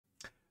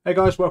Hey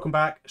guys, welcome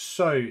back.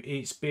 So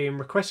it's been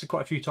requested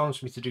quite a few times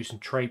for me to do some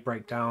trade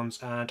breakdowns,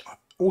 and I've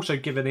also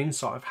given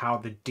insight of how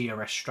the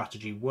DRS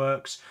strategy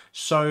works.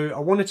 So I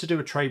wanted to do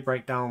a trade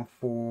breakdown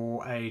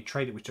for a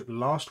trade that we took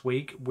last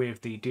week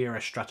with the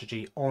DRS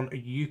strategy on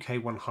a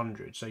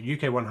UK100. So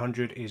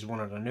UK100 is one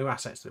of the new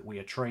assets that we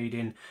are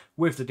trading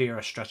with the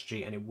DRS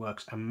strategy, and it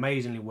works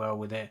amazingly well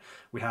with it.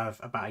 We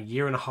have about a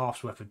year and a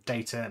half's worth of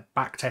data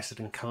back tested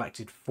and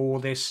collected for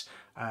this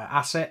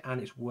asset,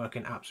 and it's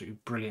working absolutely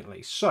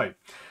brilliantly. So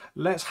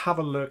let's have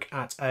a look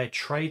at a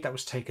trade that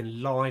was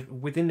taken live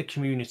within the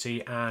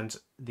community, and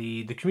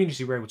the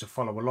community were able to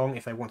follow along.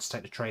 If they want to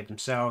take the trade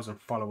themselves and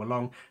follow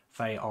along,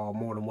 they are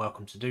more than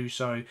welcome to do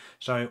so.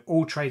 So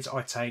all trades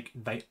I take,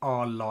 they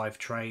are live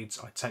trades.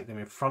 I take them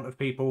in front of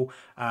people,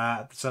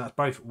 so that's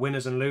both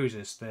winners and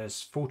losers.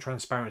 There's full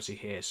transparency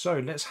here. So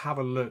let's have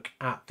a look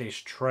at this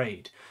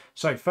trade.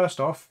 So first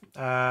off,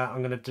 I'm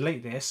going to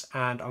delete this,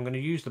 and I'm going to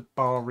use the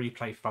bar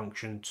replay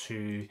function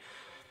to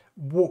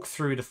walk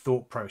through the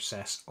thought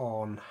process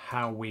on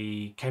how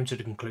we came to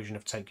the conclusion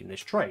of taking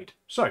this trade.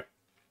 So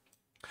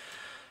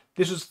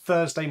this was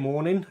Thursday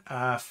morning,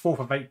 4th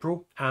of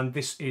April, and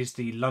this is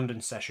the London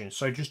session.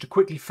 So just to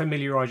quickly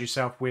familiarise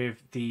yourself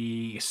with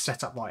the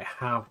setup that I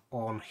have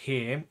on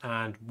here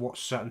and what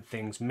certain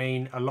things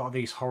mean. A lot of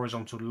these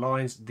horizontal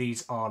lines,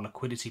 these are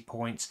liquidity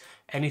points.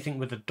 Anything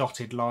with a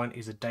dotted line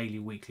is a daily,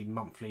 weekly,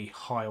 monthly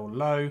high or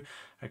low.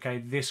 Okay,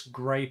 this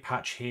grey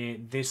patch here,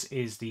 this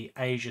is the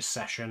Asia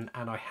session,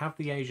 and I have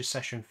the Asia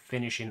session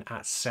finishing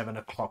at 7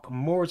 o'clock,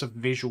 more as a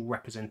visual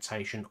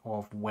representation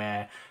of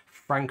where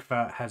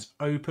Frankfurt has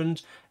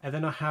opened. And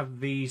then I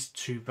have these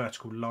two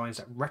vertical lines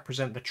that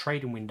represent the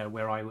trading window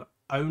where I will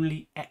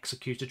only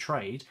execute a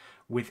trade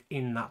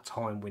within that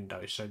time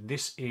window. So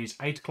this is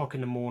 8 o'clock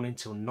in the morning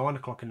till 9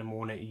 o'clock in the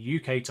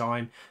morning UK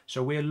time.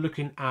 So we're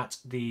looking at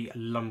the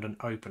London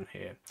Open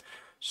here.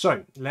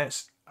 So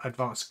let's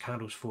advance the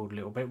candles forward a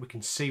little bit. We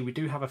can see we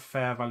do have a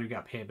fair value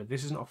gap here, but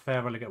this is not a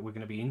fair value gap we're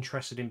going to be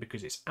interested in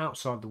because it's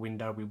outside the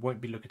window. We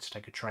won't be looking to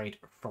take a trade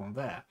from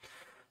there.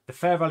 The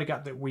fair value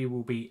gap that we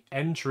will be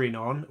entering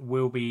on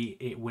will be,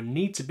 it will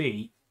need to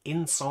be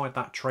inside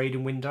that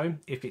trading window.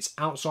 If it's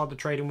outside the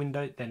trading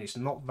window, then it's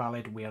not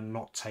valid. We are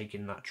not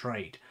taking that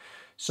trade.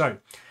 So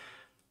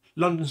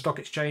London Stock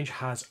Exchange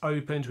has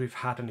opened. We've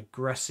had an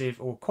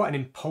aggressive or quite an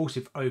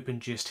impulsive open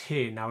just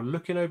here. Now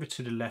looking over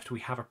to the left, we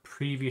have a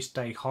previous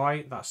day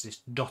high. That's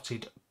this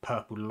dotted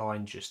purple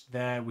line just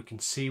there. We can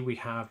see we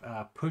have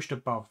pushed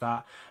above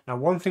that. Now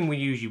one thing we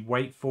usually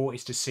wait for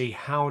is to see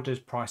how does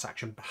price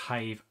action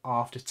behave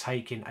after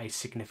taking a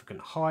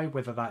significant high,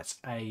 whether that's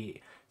a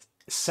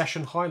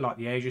session high like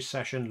the Asia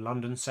session,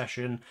 London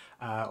session,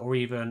 or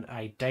even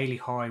a daily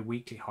high,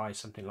 weekly high,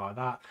 something like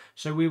that.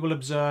 So we will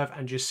observe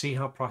and just see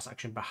how price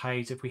action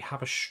behaves. If we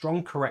have a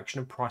strong correction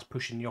and price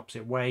pushing the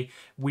opposite way,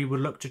 we will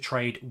look to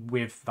trade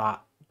with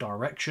that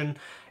direction.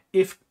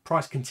 If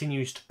price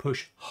continues to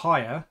push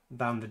higher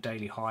than the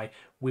daily high,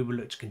 we will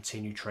look to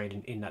continue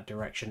trading in that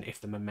direction if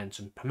the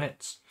momentum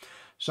permits.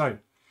 So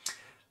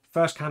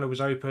first candle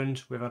was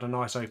opened, we've had a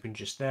nice open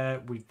just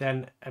there. We've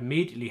then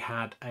immediately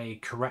had a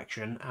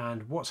correction,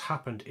 and what's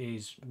happened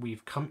is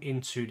we've come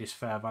into this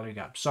fair value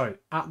gap. So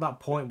at that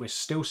point, we're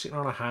still sitting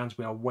on our hands.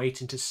 We are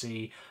waiting to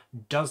see,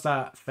 does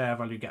that fair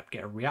value gap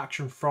get a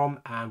reaction from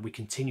and we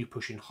continue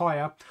pushing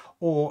higher,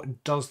 or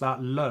does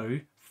that low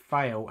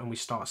fail and we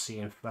start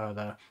seeing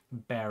further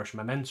bearish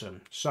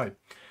momentum? So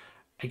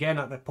again,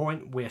 at that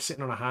point, we are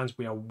sitting on our hands,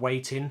 we are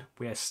waiting,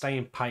 we are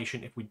staying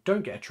patient. If we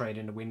don't get a trade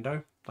in the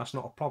window, that's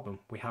not a problem.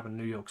 We have a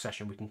New York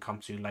session we can come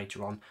to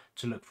later on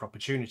to look for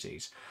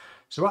opportunities.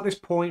 So at this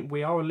point,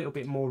 we are a little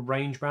bit more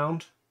range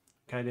bound.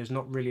 Okay, there's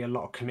not really a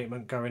lot of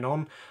commitment going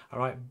on. All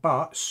right,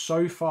 but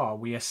so far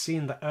we are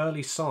seeing the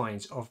early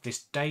signs of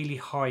this daily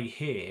high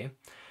here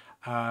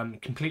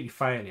completely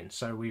failing.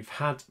 So we've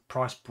had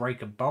price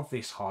break above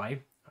this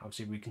high.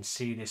 Obviously we can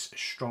see this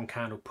strong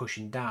candle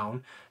pushing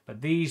down,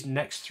 but these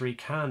next three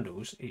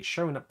candles, it's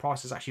showing that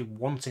price is actually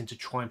wanting to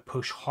try and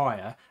push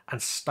higher and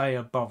stay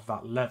above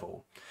that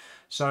level.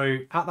 So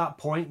at that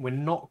point, we're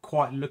not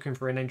quite looking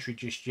for an entry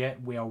just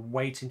yet. We are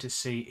waiting to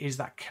see, is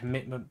that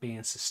commitment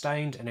being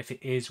sustained? And if it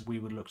is, we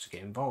would look to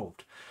get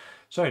involved.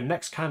 So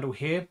next candle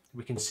here,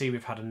 we can see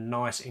we've had a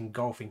nice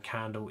engulfing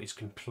candle. It's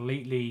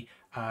completely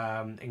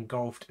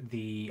engulfed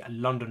the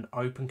London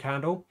Open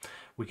candle.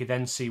 We could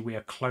then see we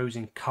are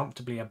closing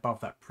comfortably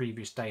above that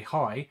previous day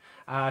high.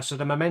 So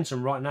the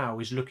momentum right now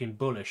is looking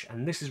bullish,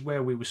 and this is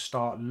where we will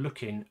start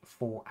looking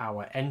for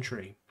our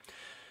entry.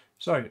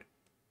 So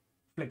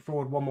flick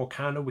forward one more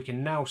candle, we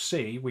can now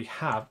see we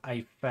have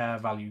a fair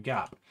value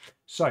gap.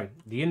 So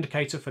the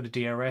indicator for the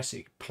DRS,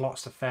 it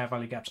plots the fair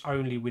value gaps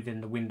only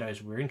within the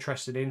windows we're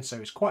interested in. So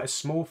it's quite a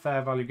small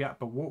fair value gap,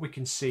 but what we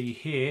can see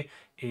here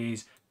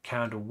is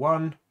candle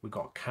 1, we've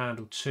got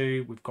candle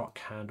 2, we've got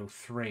candle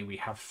 3. We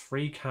have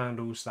 3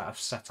 candles that have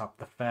set up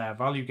the fair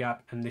value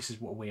gap, and this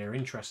is what we are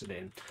interested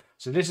in.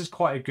 So this is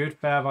quite a good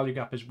fair value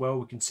gap as well.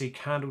 We can see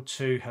candle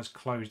 2 has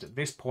closed at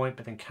this point,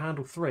 but then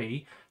candle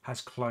 3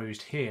 has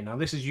closed here. Now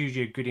this is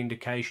usually a good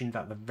indication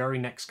that the very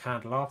next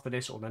candle after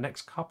this, or the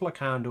next couple of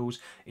candles,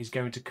 is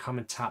going to come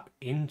and tap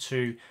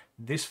into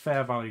this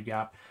fair value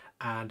gap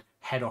and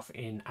head off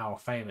in our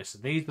favor. So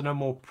these are the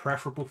more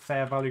preferable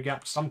fair value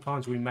gaps.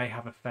 Sometimes we may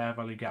have a fair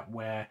value gap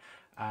where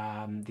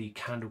the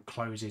candle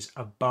closes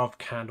above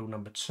candle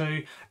number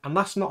 2, and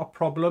that's not a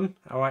problem.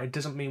 All right, it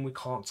doesn't mean we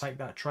can't take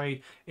that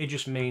trade. It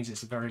just means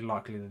it's very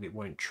likely that it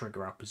won't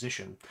trigger our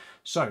position.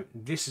 So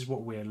this is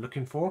what we're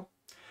looking for,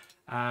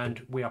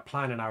 and we are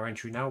planning our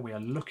entry now. We are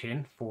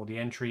looking for the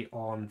entry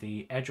on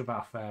the edge of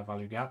our fair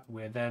value gap.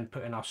 We're then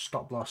putting our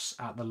stop loss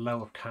at the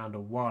low of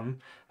candle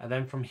 1, and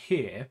then from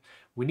here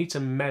we need to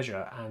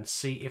measure and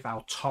see if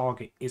our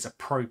target is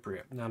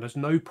appropriate. Now there's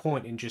no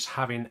point in just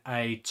having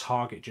a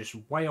target just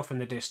way off in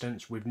the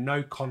distance with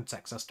no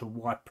context as to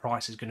why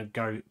price is going to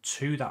go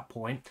to that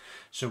point.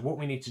 So what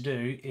we need to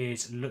do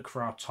is look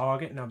for our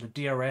target. Now the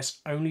DRS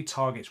only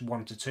targets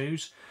 1 to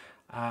 2s,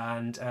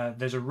 and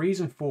there's a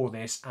reason for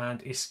this,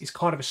 and it's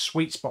kind of a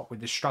sweet spot with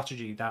this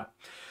strategy that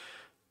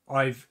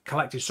I've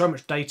collected so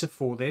much data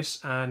for this,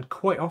 and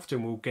quite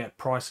often we'll get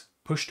price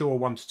pushed to a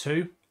 1 to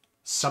 2.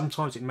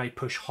 Sometimes it may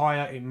push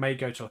higher, it may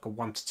go to like a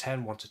 1 to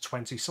 10, 1 to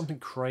 20, something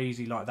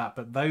crazy like that,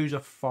 but those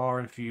are far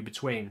and few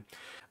between.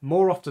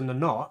 More often than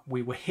not,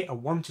 we will hit a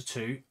 1 to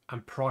 2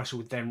 and price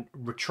will then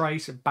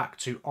retrace back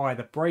to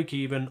either break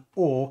even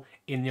or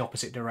in the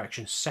opposite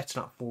direction,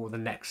 setting up for the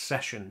next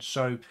session.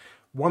 So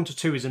 1 to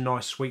 2 is a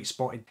nice sweet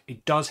spot.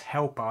 It does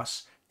help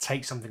us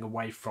take something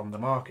away from the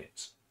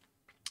markets.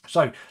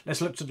 So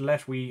let's look to the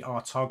left. We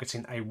are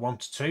targeting a 1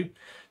 to 2.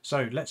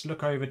 So let's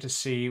look over to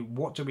see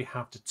what do we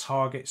have to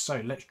target.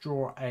 So let's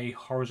draw a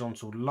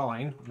horizontal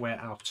line where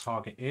our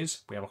target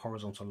is. We have a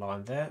horizontal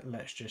line there.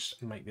 Let's just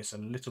make this a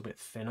little bit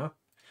thinner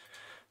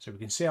so we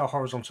can see our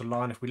horizontal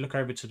line. If we look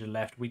over to the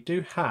left, we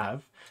do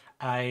have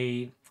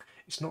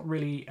it's not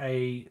really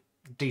a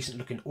decent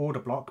looking order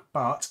block,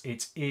 but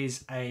it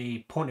is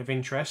a point of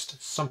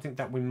interest, something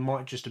that we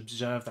might just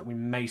observe, that we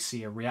may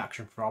see a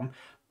reaction from.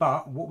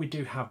 But what we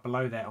do have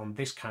below there on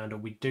this candle,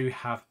 we do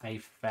have a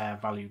fair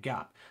value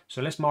gap.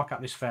 So let's mark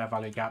out this fair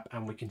value gap,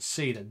 and we can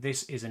see that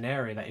this is an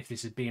area that if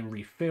this is being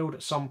refilled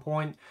at some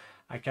point,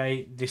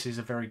 okay, this is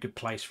a very good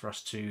place for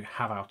us to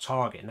have our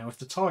target. Now if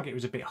the target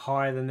was a bit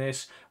higher than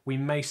this, we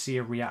may see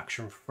a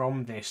reaction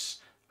from this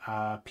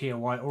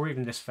POI or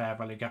even this fair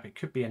value gap. It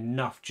could be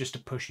enough just to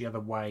push the other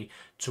way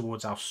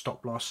towards our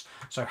stop loss.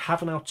 So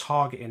having our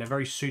target in a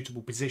very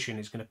suitable position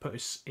is going to put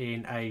us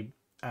in a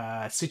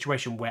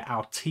situation where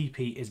our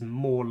TP is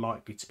more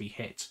likely to be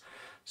hit.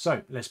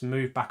 So let's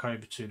move back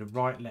over to the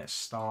right. Let's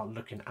start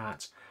looking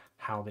at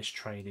how this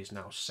trade is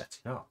now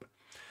setting up.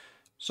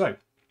 So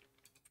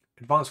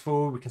advance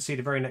forward, we can see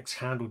the very next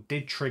candle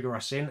did trigger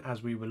us in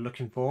as we were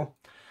looking for.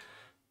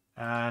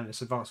 And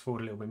let's advance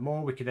forward a little bit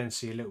more. We could then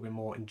see a little bit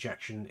more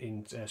injection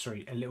in,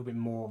 a little bit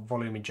more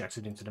volume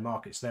injected into the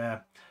markets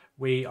there.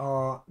 We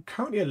are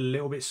currently a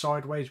little bit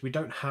sideways. We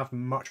don't have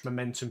much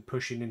momentum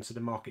pushing into the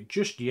market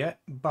just yet,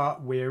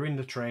 but we're in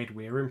the trade,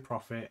 we're in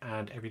profit,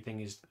 and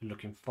everything is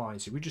looking fine.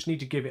 So we just need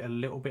to give it a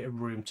little bit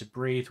of room to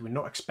breathe. We're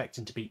not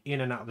expecting to be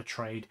in and out of the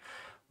trade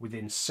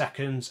within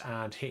seconds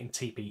and hitting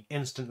TP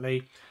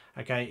instantly.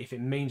 Okay, if it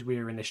means we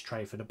are in this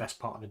trade for the best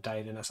part of the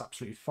day, then that's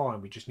absolutely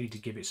fine. We just need to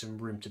give it some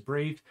room to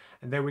breathe.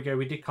 And there we go,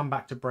 we did come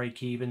back to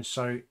break even.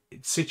 So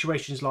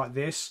situations like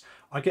this,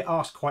 I get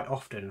asked quite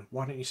often,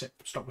 why don't you set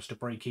stop loss to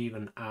break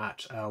even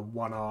at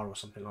 1R or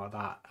something like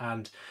that?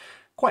 And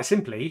quite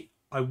simply,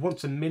 I want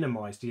to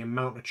minimize the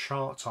amount of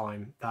chart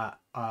time that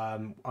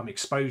I'm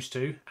exposed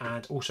to,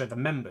 and also the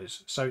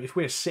members. So if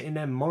we're sitting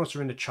there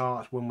monitoring the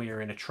charts when we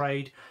are in a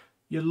trade,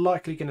 you're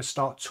likely going to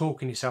start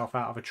talking yourself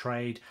out of a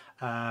trade,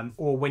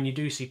 or when you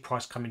do see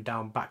price coming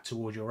down back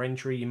towards your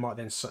entry, you might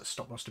then set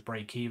stop loss to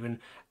break even,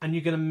 and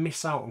you're going to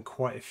miss out on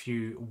quite a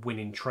few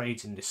winning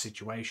trades in this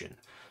situation.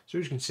 So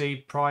as you can see,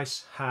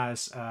 price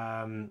has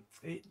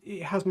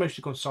it has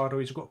mostly gone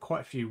sideways. We've got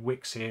quite a few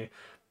wicks here,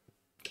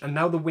 and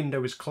now the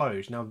window is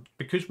closed. Now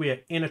because we are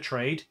in a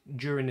trade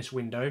during this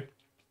window,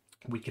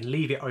 we can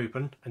leave it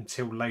open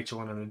until later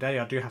on in the day.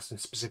 I do have some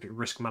specific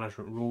risk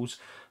management rules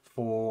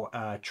for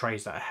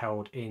trades that are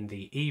held in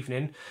the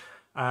evening.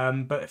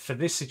 But for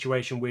this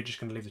situation, we're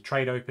just going to leave the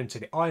trade open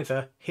till it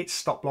either hits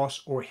stop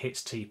loss or it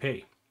hits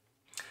TP.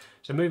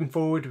 So moving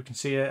forward, we can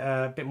see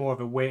a bit more of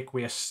a wick.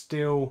 We are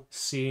still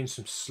seeing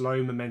some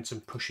slow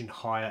momentum pushing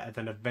higher, and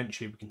then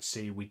eventually we can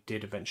see we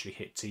did eventually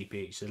hit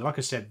TP. So like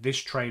I said, this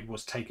trade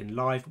was taken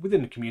live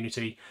within the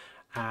community,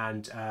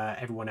 and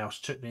everyone else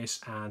took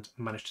this and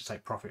managed to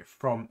take profit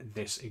from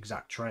this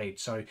exact trade.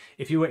 So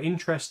if you were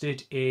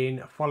interested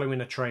in following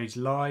the trades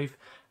live,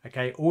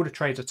 okay, all the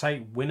trades I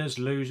take, winners,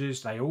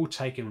 losers, they all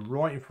taken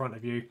right in front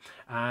of you,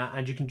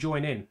 and you can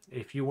join in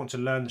if you want to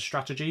learn the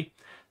strategy.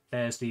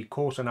 there's the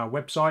course on our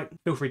website.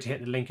 Feel free to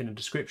hit the link in the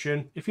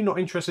description. If you're not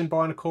interested in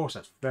buying a course,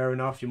 that's fair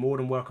enough. You're more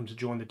than welcome to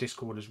join the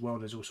Discord as well.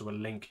 There's also a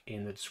link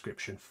in the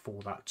description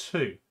for that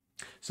too.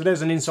 So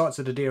there's an insight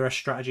to the DRS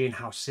strategy and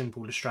how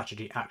simple the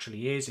strategy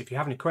actually is. If you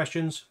have any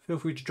questions, feel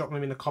free to drop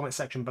them in the comment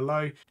section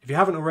below. If you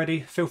haven't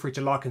already, feel free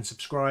to like and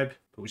subscribe,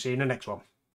 but we'll see you in the next one.